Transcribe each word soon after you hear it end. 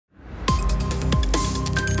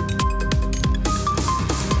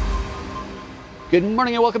Good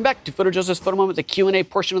morning and welcome back to PhotoJoseph's Photo Moment, the Q&A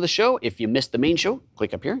portion of the show. If you missed the main show,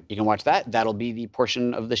 click up here. You can watch that. That'll be the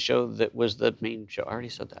portion of the show that was the main show. I already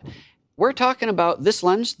said that. We're talking about this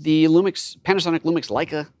lens, the Panasonic LUMIX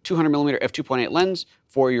Leica 200mm f2.8 lens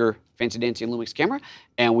for your fancy dancy LUMIX camera.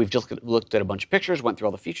 And we've just looked at a bunch of pictures, went through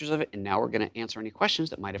all the features of it, and now we're going to answer any questions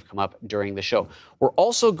that might have come up during the show. We're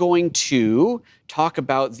also going to talk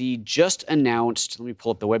about the just announced, let me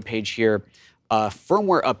pull up the webpage here,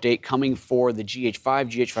 firmware update coming for the GH5,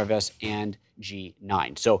 GH5S, and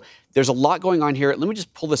G9. So there's a lot going on here. Let me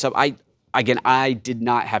just pull this up. I did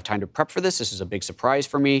not have time to prep for this. This is a big surprise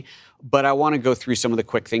for me, but I want to go through some of the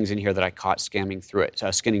quick things in here that I caught scanning through it.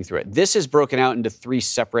 This is broken out into 3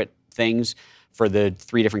 separate things for the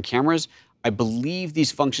 3 different cameras. I believe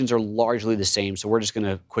these functions are largely the same, so we're just going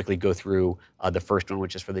to quickly go through the first one,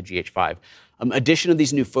 which is for the GH5. Addition of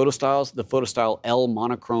these new photo styles, the photo style L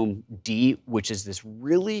Monochrome D, which is this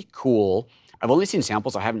really cool, I've only seen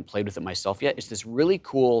samples, I haven't played with it myself yet. It's this really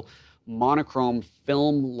cool monochrome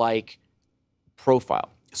film-like profile.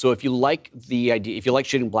 So if you like the idea, if you like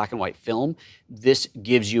shooting black and white film, this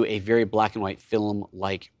gives you a very black and white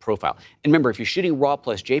film-like profile. And remember, if you're shooting RAW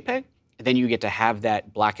plus JPEG, then you get to have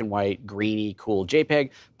that black and white, greeny, cool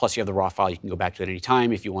JPEG, plus you have the RAW file. You can go back to it any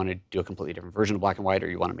time if you want to do a completely different version of black and white,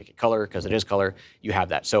 or you want to make it color, because it is color, you have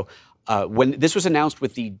that. So when this was announced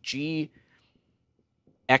with the GX9,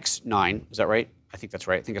 is that right? I think that's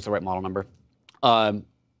right. I think that's the right model number. I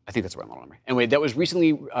think that's the right model number. Anyway, that was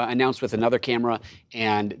recently announced with another camera,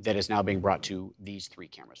 and that is now being brought to these 3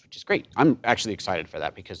 cameras, which is great. I'm actually excited for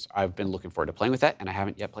that because I've been looking forward to playing with that, and I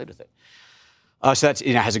haven't yet played with it. So that's,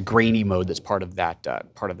 it has a grainy mode that's part of that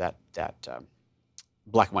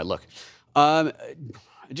black and white look.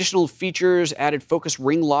 Additional features: added focus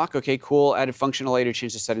ring lock. Okay, cool. Added function allow you to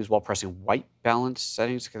change the settings while pressing white balance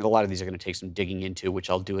settings. A lot of these are going to take some digging into, which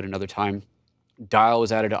I'll do at another time. Dial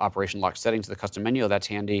was added to operation lock settings to the custom menu. Oh, that's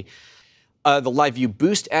handy. The live view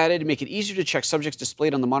boost added to make it easier to check subjects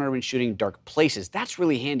displayed on the monitor when shooting dark places. That's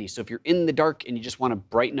really handy. So if you're in the dark and you just want to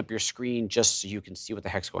brighten up your screen just so you can see what the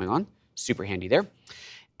heck's going on, super handy there.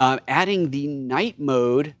 Adding the night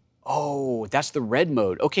mode. Oh, that's the red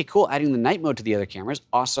mode. Okay, cool. Adding the night mode to the other cameras.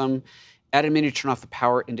 Awesome. Added a menu to turn off the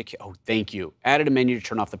power indicator. Oh, thank you. Added a menu to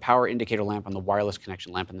turn off the power indicator lamp on the wireless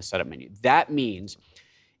connection lamp in the setup menu. That means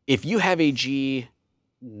if you have a G9,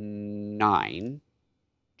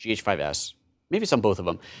 GH5S, maybe it's on both of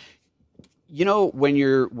them, you know when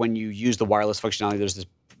you use the wireless functionality, there's this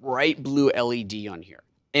bright blue LED on here.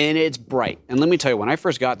 And it's bright. And let me tell you, when I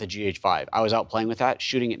first got the GH5, I was out playing with that,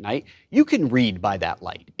 shooting at night. You can read by that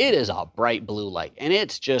light. It is a bright blue light. And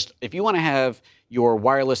it's just, if you want to have your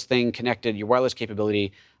wireless thing connected, your wireless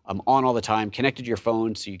capability on all the time, connected to your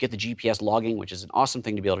phone, so you get the GPS logging, which is an awesome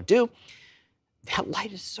thing to be able to do, that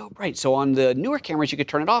light is so bright. So on the newer cameras, you could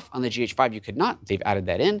turn it off. On the GH5, you could not. They've added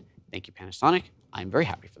that in. Thank you, Panasonic. I'm very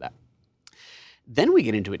happy for that. Then we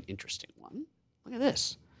get into an interesting one. Look at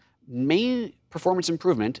this. Main performance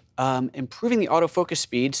improvement, improving the autofocus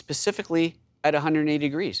speed specifically at 180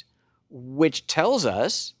 degrees, which tells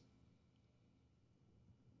us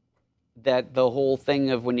that the whole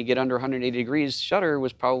thing of when you get under 180 degrees shutter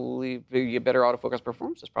was probably, you get better autofocus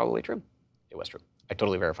performance is probably true. It was true. I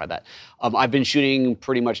totally verified that. I've been shooting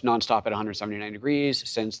pretty much nonstop at 179 degrees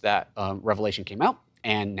since that revelation came out.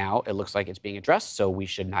 And now it looks like it's being addressed, so we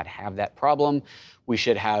should not have that problem. We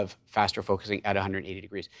should have faster focusing at 180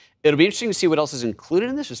 degrees. It'll be interesting to see what else is included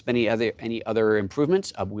in this, just any other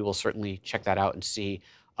improvements. We will certainly check that out and see.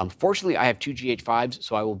 Fortunately, I have 2 GH5s,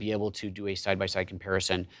 so I will be able to do a side-by-side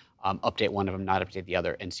comparison, update one of them, not update the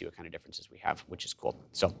other, and see what kind of differences we have, which is cool.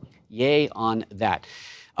 So yay on that.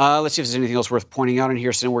 Let's see if there's anything else worth pointing out in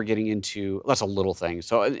here. So now we're getting into, that's a little thing.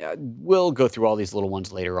 So we'll go through all these little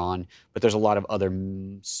ones later on, but there's a lot of other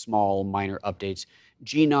small, minor updates.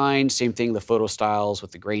 G9, same thing, the photo styles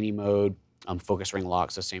with the grainy mode, focus ring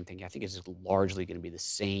locks, the same thing. I think it's largely going to be the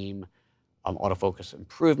same autofocus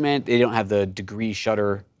improvement. They don't have the degree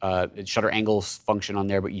shutter angles function on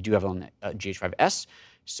there, but you do have it on the GH5S.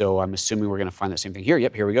 So I'm assuming we're going to find that same thing here.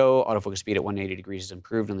 Yep, here we go. Autofocus speed at 180 degrees is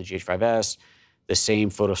improved on the GH5S. The same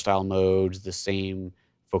photo style modes, the same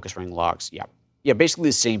focus ring locks. Yeah, basically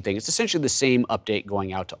the same thing. It's essentially the same update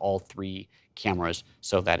going out to all 3 cameras.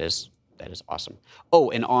 So that is awesome.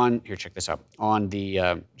 Oh, and on here, check this out. On the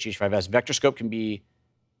GH5S, vector scope can be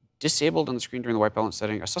disabled on the screen during the white balance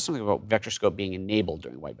setting. I saw something about vector scope being enabled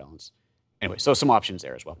during white balance. Anyway, so some options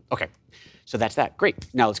there as well. Okay, so that's that. Great.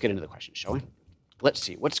 Now let's get into the questions, shall we? Let's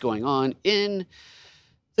see what's going on in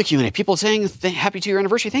The Q&A. People saying happy 2-year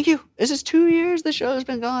anniversary. Thank you. This is 2 years the show's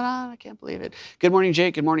been going on. I can't believe it. Good morning,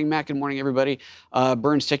 Jake. Good morning, Matt. Good morning, everybody.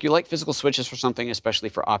 Burns Tech, you like physical switches for something, especially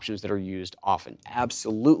for options that are used often.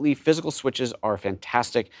 Absolutely. Physical switches are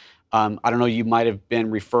fantastic. I don't know, you might have been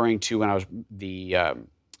referring to when I was the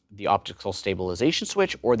optical stabilization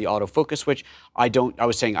switch or the autofocus switch. I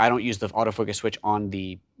was saying I don't use the autofocus switch on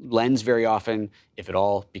the lens very often, if at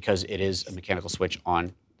all, because it is a mechanical switch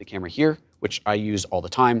on the camera here, which I use all the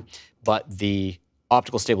time. But the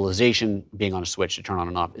optical stabilization being on a switch to turn on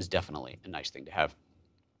and off is definitely a nice thing to have.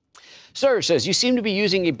 Sir says, you seem to be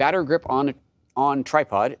using a batter grip on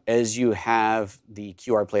tripod as you have the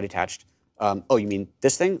QR plate attached. Oh, you mean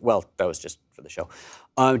this thing? Well, that was just for the show.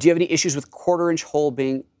 Do you have any issues with 1/4-inch hole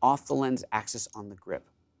being off the lens axis on the grip?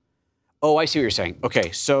 Oh, I see what you're saying. Okay,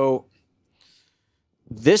 so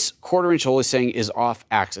this 1/4-inch hole is saying is off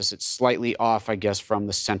axis. It's slightly off, I guess, from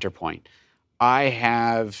the center point. I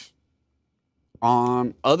have,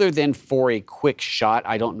 other than for a quick shot,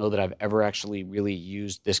 I don't know that I've ever actually really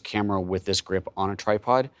used this camera with this grip on a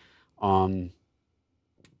tripod.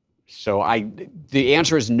 So the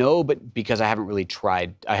answer is no, but because I haven't really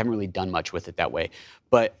tried, I haven't really done much with it that way.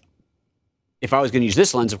 But if I was going to use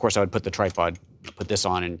this lens, of course, I would put the tripod, put this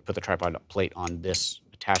on and put the tripod plate on this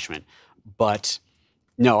attachment. But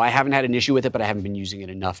no, I haven't had an issue with it, but I haven't been using it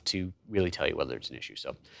enough to really tell you whether it's an issue.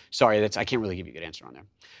 So sorry, I can't really give you a good answer on there.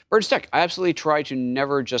 Bird's Tech, I absolutely try to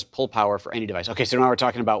never just pull power for any device. Okay, so now we're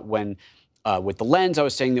talking about when, with the lens, I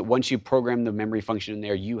was saying that once you program the memory function in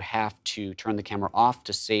there, you have to turn the camera off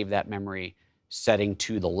to save that memory setting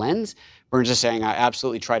to the lens. Burns is saying, I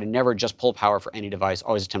absolutely try to never just pull power for any device,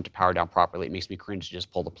 always attempt to power down properly. It makes me cringe to just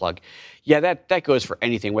pull the plug. Yeah, that goes for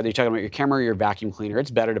anything, whether you're talking about your camera or your vacuum cleaner. It's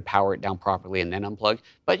better to power it down properly and then unplug.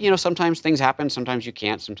 But you know, sometimes things happen, sometimes you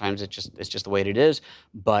can't, sometimes it's just the way it is.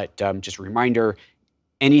 But just a reminder,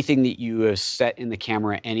 anything that you have set in the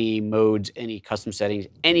camera, any modes, any custom settings,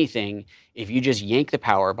 anything, if you just yank the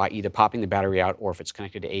power by either popping the battery out or if it's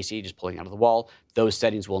connected to AC, just pulling out of the wall, those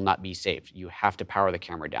settings will not be saved. You have to power the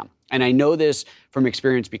camera down. And I know this from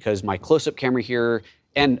experience because my close-up camera here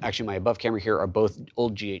and actually my above camera here are both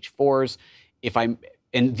old GH4s.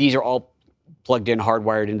 And these are all plugged in,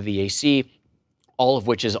 hardwired into the AC, all of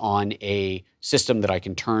which is on a system that I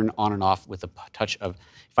can turn on and off with a touch of,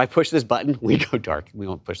 if I push this button, we go dark. We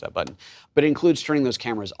won't push that button. But it includes turning those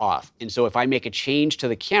cameras off. And so if I make a change to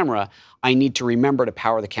the camera, I need to remember to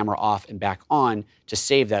power the camera off and back on to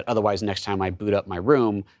save that. Otherwise, next time I boot up my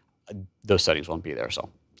room, those settings won't be there. So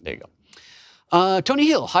there you go. Tony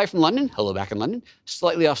Hill, hi from London. Hello back in London.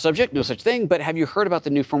 Slightly off subject, no such thing, but have you heard about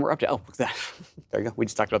the new firmware update? Oh, look at that. There you go. We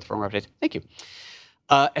just talked about the firmware updates. Thank you.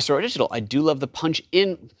 SRO Digital, I do love the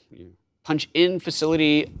punch-in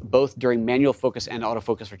facility, both during manual focus and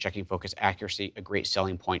autofocus for checking focus accuracy, a great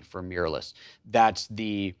selling point for mirrorless. That's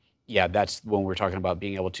when we're talking about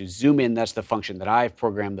being able to zoom in. That's the function that I've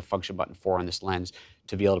programmed the function button for on this lens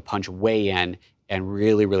to be able to punch way in and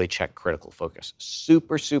really, really check critical focus.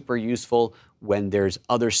 Super, super useful when there's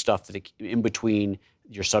other stuff that in between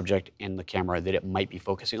your subject and the camera that it might be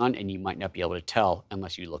focusing on and you might not be able to tell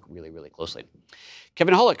unless you look really, really closely.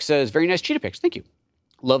 Kevin Hollick says, very nice cheetah pics. Thank you.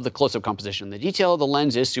 Love the close-up composition. The detail of the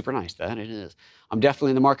lens is super nice. That it is. I'm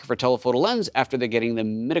definitely in the market for a telephoto lens after they're getting the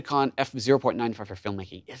Midicon f0.95 for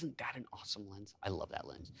filmmaking. Isn't that an awesome lens? I love that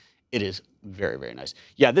lens. It is very, very nice.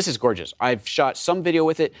 Yeah, this is gorgeous. I've shot some video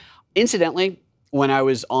with it. Incidentally, when I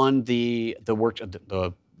was on the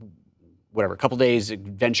couple days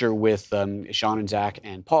adventure with Sean and Zach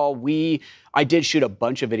and Paul, I did shoot a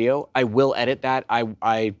bunch of video. I will edit that.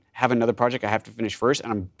 I have another project I have to finish first,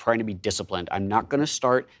 and I'm trying to be disciplined. I'm not going to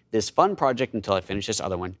start this fun project until I finish this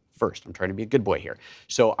other one first. I'm trying to be a good boy here.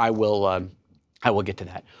 So I will get to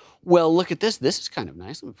that. Well, look at this. This is kind of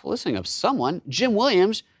nice. Let me pull this thing up. Someone, Jim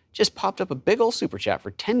Williams, just popped up a big old super chat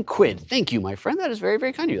for 10 quid. Thank you, my friend. That is very,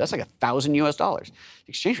 very kind of you. That's like $1,000 US. The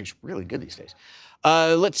exchange rate's really good these days.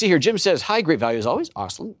 Let's see here. Jim says, hi, great value as always.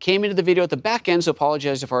 Awesome. Came into the video at the back end, so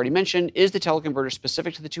apologize if I already mentioned. Is the teleconverter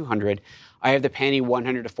specific to the 200? I have the Panny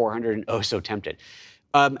 100 to 400 and oh, so tempted.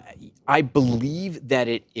 I believe that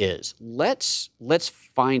it is. Let's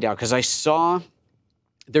find out, because I saw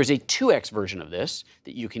there's a 2X version of this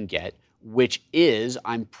that you can get, which is,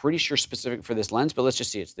 I'm pretty sure, specific for this lens, but let's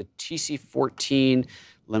just see. It's the TC14.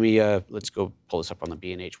 Let's go pull this up on the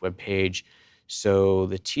B&H webpage. So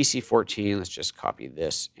the TC14, let's just copy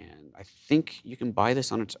this, and I think you can buy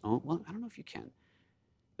this on its own. Well, I don't know if you can.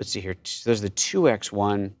 Let's see here. There's the 2X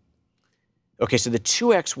one. Okay, so the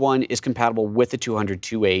 2X one is compatible with the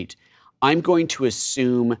 200/2.8. I'm going to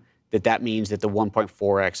assume that that means that the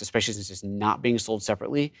 1.4X, especially since it's not being sold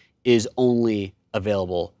separately, is only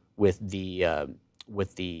available with the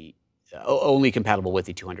only compatible with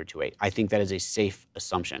the 200/2.8. I think that is a safe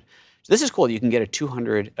assumption. So this is cool. You can get a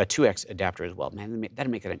 2x adapter as well. Man,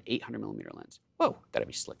 that'd make it an 800mm lens. Whoa, that'd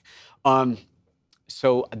be slick.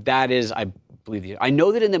 So that is, I believe, I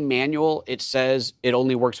know that in the manual it says it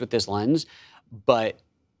only works with this lens, but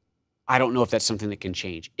I don't know if that's something that can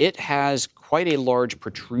change. It has quite a large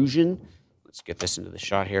protrusion. Let's get this into the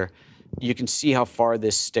shot here. You can see how far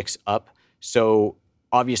this sticks up. So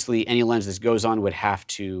obviously any lens this goes on would have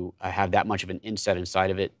to have that much of an inset inside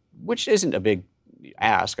of it, which isn't a big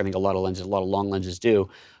ask. I think a lot of long lenses do,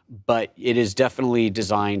 but it is definitely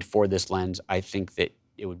designed for this lens. I think that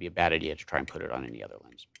it would be a bad idea to try and put it on any other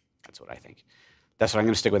lens. That's what I think. That's what I'm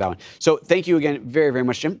going to stick with that one. So thank you again very, very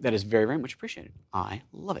much, Jim. That is very, very much appreciated. I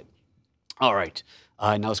love it. All right.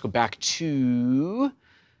 Now let's go back to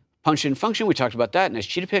Punch in Function. We talked about that. Nice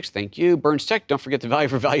cheetah pics. Thank you. Burns Tech. Don't forget the value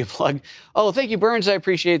for value plug. Oh, thank you, Burns. I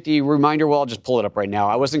appreciate the reminder. Well, I'll just pull it up right now.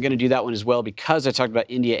 I wasn't going to do that one as well because I talked about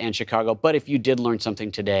India and Chicago. But if you did learn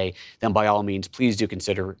something today, then by all means, please do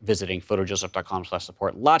consider visiting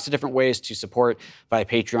photojoseph.com/support. Lots of different ways to support via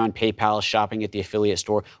Patreon, PayPal, shopping at the affiliate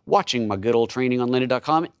store, watching my good old training on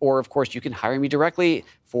lynda.com, or of course, you can hire me directly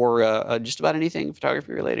for just about anything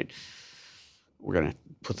photography related. We're going to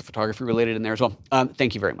put the photography related in there as well.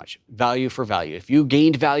 Thank you very much. Value for value. If you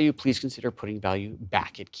gained value, please consider putting value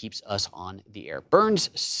back. It keeps us on the air. Burns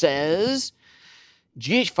says,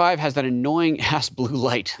 GH5 has that annoying ass blue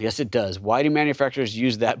light. Yes, it does. Why do manufacturers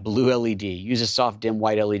use that blue LED? Use a soft, dim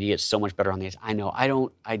white LED. It's so much better on these. I know. I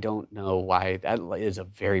don't know why. That is a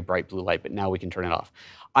very bright blue light, but now we can turn it off.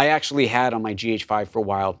 I actually had on my GH5 for a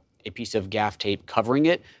while a piece of gaff tape covering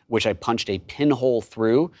it, which I punched a pinhole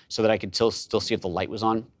through so that I could still see if the light was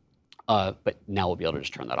on. But now we'll be able to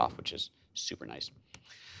just turn that off, which is super nice.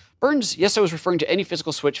 Burns, yes, I was referring to any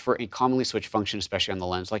physical switch for a commonly switched function, especially on the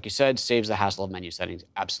lens. Like you said, saves the hassle of menu settings.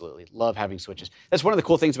 Absolutely. Love having switches. That's one of the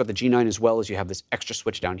cool things about the G9 as well, is you have this extra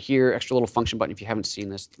switch down here, extra little function button. If you haven't seen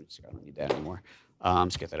this, I don't need that anymore.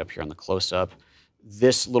 Let's get that up here on the close-up.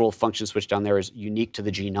 This little function switch down there is unique to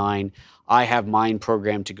the G9. I have mine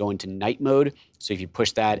programmed to go into night mode. So if you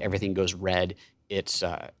push that, everything goes red. It's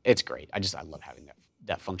great. I love having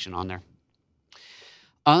that function on there.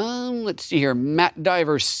 Let's see here. Matt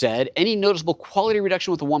Diver said, any noticeable quality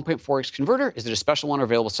reduction with the 1.4x converter? Is it a special one or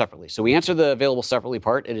available separately? So we answered the available separately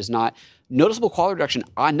part. It is not. Noticeable quality reduction,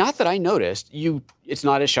 not that I noticed. It's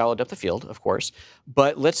not as shallow depth of field, of course.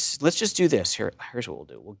 But let's just do this. Here's what we'll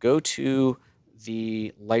do. We'll go to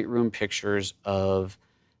the Lightroom pictures of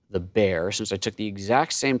the bear, since I took the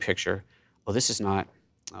exact same picture. Oh, this is not.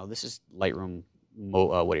 Oh, this is Lightroom.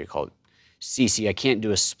 What do you call it? CC. I can't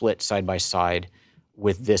do a split side by side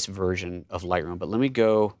with this version of Lightroom, but let me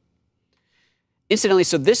go. Incidentally,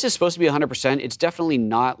 so this is supposed to be 100%. It's definitely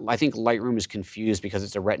not. I think Lightroom is confused because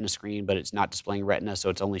it's a Retina screen, but it's not displaying Retina, so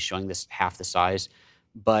it's only showing this half the size.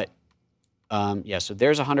 But yeah, so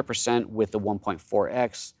there's 100% with the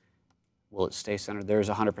 1.4x. Will it stay centered? There's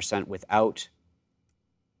 100% without.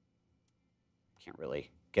 Can't really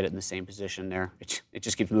get it in the same position there. It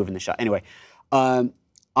just keeps moving the shot. Anyway, I'm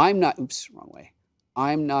not. Oops, wrong way.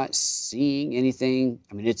 I'm not seeing anything.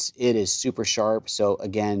 I mean, it is super sharp. So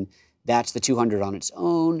again, that's the 200 on its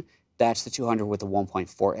own. That's the 200 with the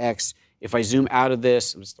 1.4x. If I zoom out of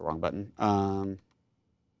this, it's the wrong button.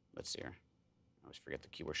 Let's see here. I always forget the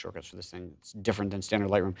keyboard shortcuts for this thing. It's different than standard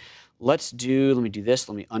Lightroom. Let me do this.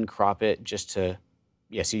 Let me uncrop it just to,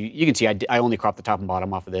 yeah, so you can see I only cropped the top and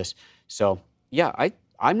bottom off of this. So yeah,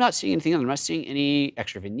 I'm not seeing anything. I'm not seeing any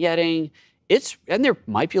extra vignetting. And there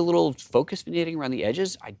might be a little focus vignetting around the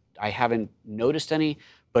edges. I haven't noticed any,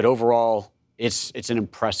 but overall, it's an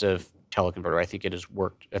impressive teleconverter. I think it has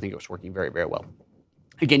worked. I think it was working very, very well.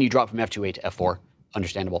 Again, you drop from f2.8 to f4,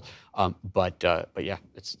 understandable. But yeah,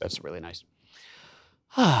 that's really nice.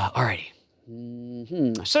 All righty.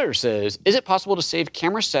 Sutter says, is it possible to save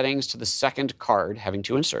camera settings to the second card, having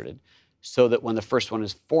two inserted, so that when the first one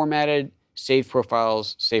is formatted, save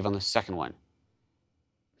profiles, save on the second one?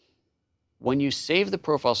 When you save the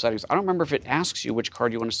profile settings, I don't remember if it asks you which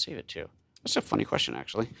card you want to save it to. That's a funny question,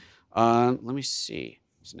 actually. Let me see.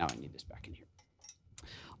 So now I need this back in here.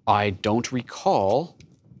 I don't recall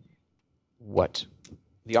what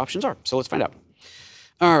the options are, so let's find out.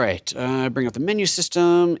 All right, bring up the menu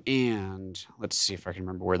system, and let's see if I can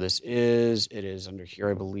remember where this is. It is under here,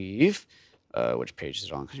 I believe. Which page is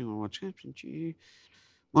it on?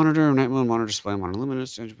 Monitor, night mode, monitor display, monitor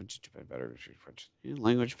luminance,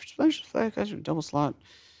 language, double slot.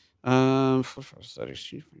 Oh,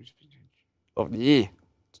 yeah,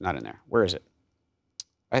 it's not in there. Where is it?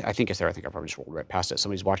 I think it's there. I think I probably just rolled right past it.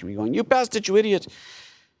 Somebody's watching me going, you passed it, you idiot.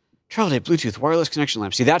 Travel day, Bluetooth, wireless connection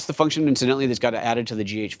lamp. See, that's the function, incidentally, that's got added to the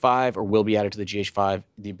GH5 or will be added to the GH5,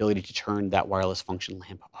 the ability to turn that wireless function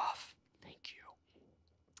lamp off. Thank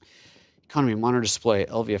you. Economy, monitor display,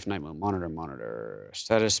 LVF night mode, monitor,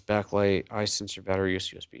 status, backlight, eye sensor, battery use,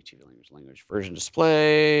 USB, TV language, version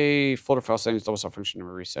display, folder file settings, double stop function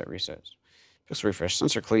number, reset, pixel refresh,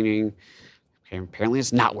 sensor cleaning. Okay, apparently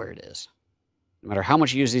it's not where it is. No matter how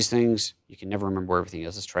much you use these things, you can never remember where everything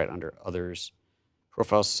is. Let's try it under others.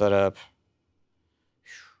 Profile setup.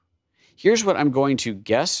 Here's what I'm going to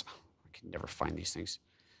guess. I can never find these things.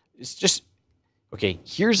 It's just, okay,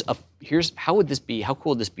 here's how would this be, how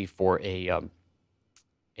cool would this be for a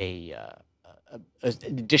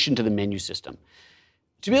addition to the menu system?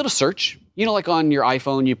 To be able to search, you know, like on your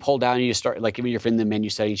iPhone, you pull down and you start, like when you're in the menu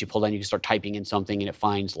settings, you pull down, you can start typing in something and it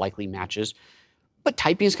finds likely matches. But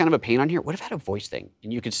typing is kind of a pain on here. What if I had a voice thing?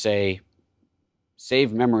 And you could say,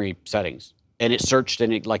 save memory settings. And it searched,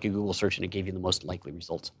 and it, like a Google search, and it gave you the most likely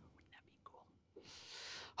results. Wouldn't that be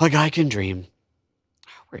cool? A guy can dream.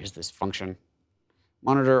 Where is this function?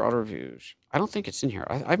 Monitor, auto reviews. I don't think it's in here.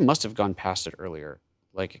 I must have gone past it earlier,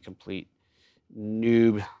 like a complete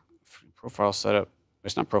noob. Profile setup.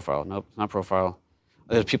 It's not profile. Nope, not profile.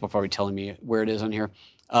 There's people probably telling me where it is on here.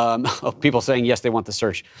 People saying, yes, they want the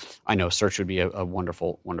search. I know, search would be a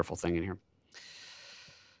wonderful, wonderful thing in here.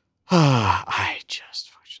 I just...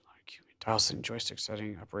 Dial setting, joystick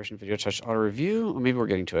setting, operation, video touch, auto review. Or maybe we're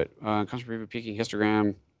getting to it. Constant preview, peaking,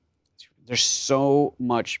 histogram. There's so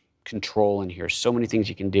much control in here. So many things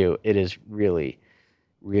you can do. It is really,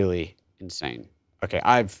 really insane. Okay,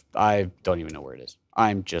 I don't even know where it is.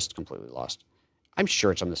 I'm just completely lost. I'm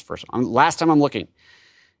sure it's on this first one. Last time I'm looking.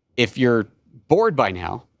 If you're bored by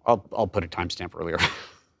now, I'll put a timestamp earlier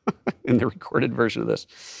in the recorded version of this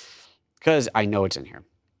because I know it's in here.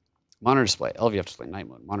 Monitor display, LVF display, night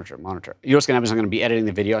mode, monitor. You know what's going to happen is I'm going to be editing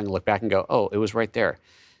the video. I'm going to look back and go, oh, it was right there.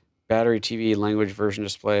 Battery, TV, language, version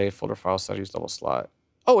display, folder file settings, double slot.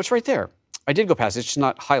 Oh, it's right there. I did go past it. It's just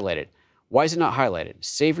not highlighted. Why is it not highlighted?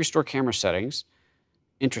 Save, restore camera settings.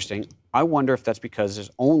 Interesting. I wonder if that's because there's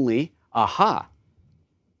only,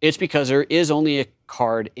 it's because there is only a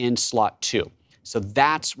card in slot 2. So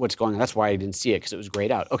that's what's going on. That's why I didn't see it, because it was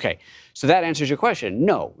grayed out. Okay, so that answers your question.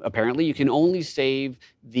 No, apparently you can only save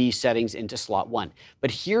the settings into slot 1. But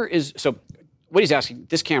here is, so what he's asking,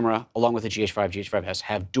 this camera, along with the GH5, GH5S,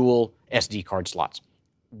 have dual SD card slots.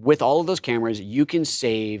 With all of those cameras, you can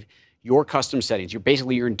save your custom settings.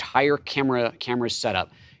 Basically your entire camera setup.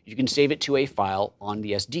 You can save it to a file on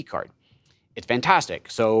the SD card. It's fantastic.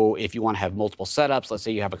 So if you want to have multiple setups, let's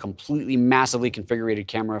say you have a completely massively configured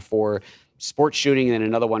camera for sports shooting and then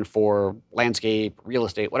another one for landscape, real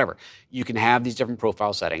estate, whatever. You can have these different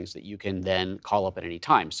profile settings that you can then call up at any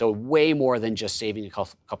time. So way more than just saving a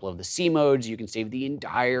couple of the C modes, you can save the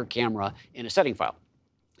entire camera in a setting file.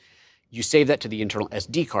 You save that to the internal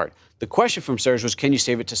SD card. The question from Serge was, can you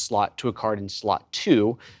save it to a card in slot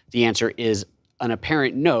 2? The answer is an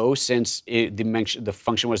apparent no, since the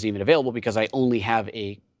function wasn't even available because I only have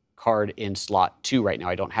a card in slot 2 right now.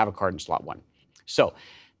 I don't have a card in slot 1. So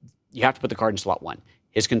you have to put the card in slot 1.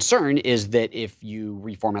 His concern is that if you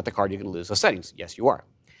reformat the card, you're going to lose those settings. Yes, you are.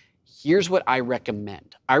 Here's what I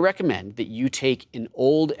recommend. I recommend that you take an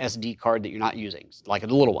old SD card that you're not using, like a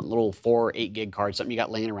little one, little 4 or 8 gig card, something you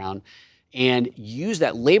got laying around, and use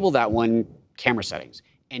that, label that one camera settings,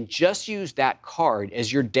 and just use that card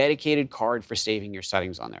as your dedicated card for saving your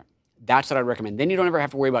settings on there. That's what I'd recommend. Then you don't ever have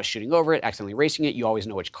to worry about shooting over it, accidentally erasing it. You always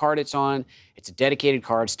know which card it's on. It's a dedicated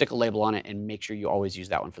card. Stick a label on it and make sure you always use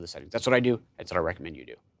that one for the settings. That's what I do. That's what I recommend you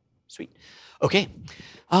do. Sweet. Okay.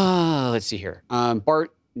 Let's see here.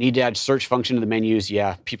 Bart, need to add search function to the menus.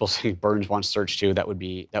 Yeah, people say Burns wants search too. That would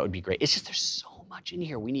be great. It's just there's so much in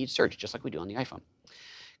here. We need search just like we do on the iPhone.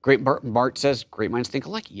 Great. Bart says, great minds think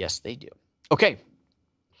alike. Yes, they do. Okay.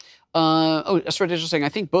 Astro Digital saying, I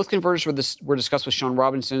think both converters were discussed with Sean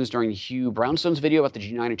Robinson's during Hugh Brownstone's video about the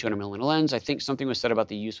G9 and 200mm lens. I think something was said about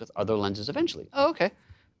the use with other lenses eventually. Oh, okay.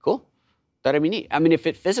 Cool. That'd be neat. I mean, if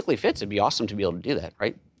it physically fits, it'd be awesome to be able to do that,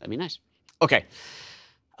 right? That'd be nice. Okay.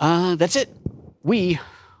 That's it. We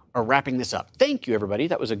are wrapping this up. Thank you, everybody.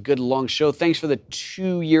 That was a good long show. Thanks for the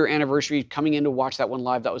 2-year anniversary, coming in to watch that one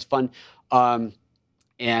live. That was fun.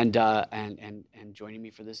 And joining me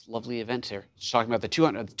for this lovely event here. Just talking about the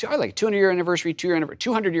 200-year anniversary,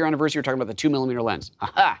 200-year anniversary. We're talking about the 2mm lens.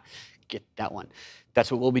 Aha! Get that one.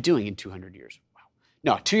 That's what we'll be doing in 200 years. Wow.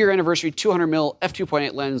 No, 2-year anniversary, 200mm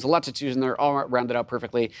f2.8 lens, lots of twos in there, all rounded out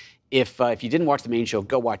perfectly. If you didn't watch the main show,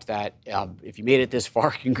 go watch that. If you made it this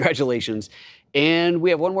far, congratulations. And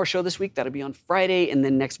we have one more show this week. That'll be on Friday. And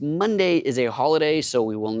then next Monday is a holiday, so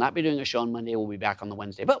we will not be doing a show on Monday. We'll be back on the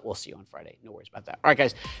Wednesday, but we'll see you on Friday. No worries about that. All right,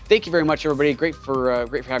 guys. Thank you very much, everybody. Great for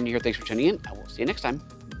having you here. Thanks for tuning in. I will see you next time.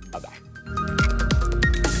 Bye-bye.